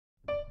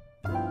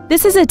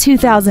This is a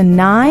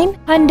 2009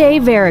 Hyundai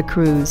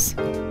VERACRUZ.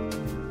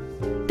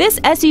 This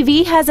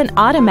SUV has an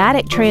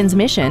automatic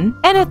transmission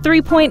and a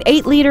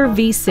 3.8-liter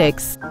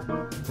V6.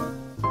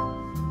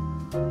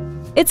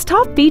 Its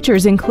top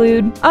features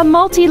include a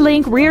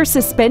multi-link rear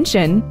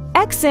suspension,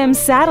 XM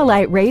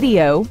satellite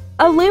radio,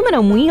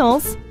 aluminum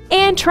wheels,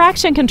 and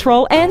traction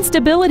control and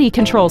stability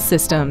control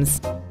systems.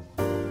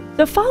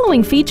 The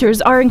following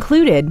features are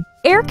included: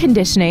 air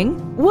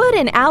conditioning, wood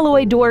and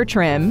alloy door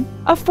trim,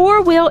 a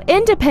 4-wheel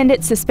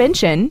independent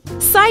suspension,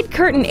 side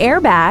curtain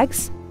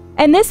airbags,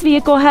 and this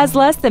vehicle has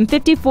less than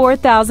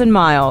 54,000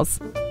 miles.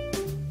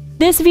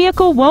 This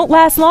vehicle won't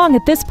last long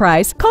at this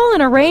price. Call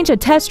and arrange a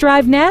test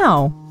drive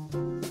now.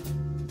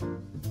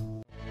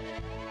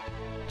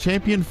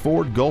 Champion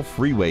Ford Gulf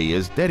Freeway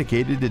is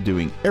dedicated to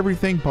doing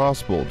everything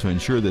possible to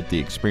ensure that the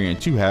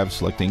experience you have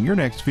selecting your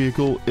next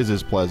vehicle is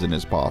as pleasant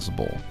as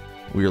possible.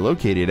 We are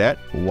located at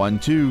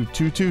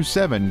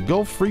 12227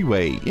 Gulf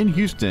Freeway in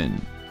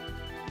Houston.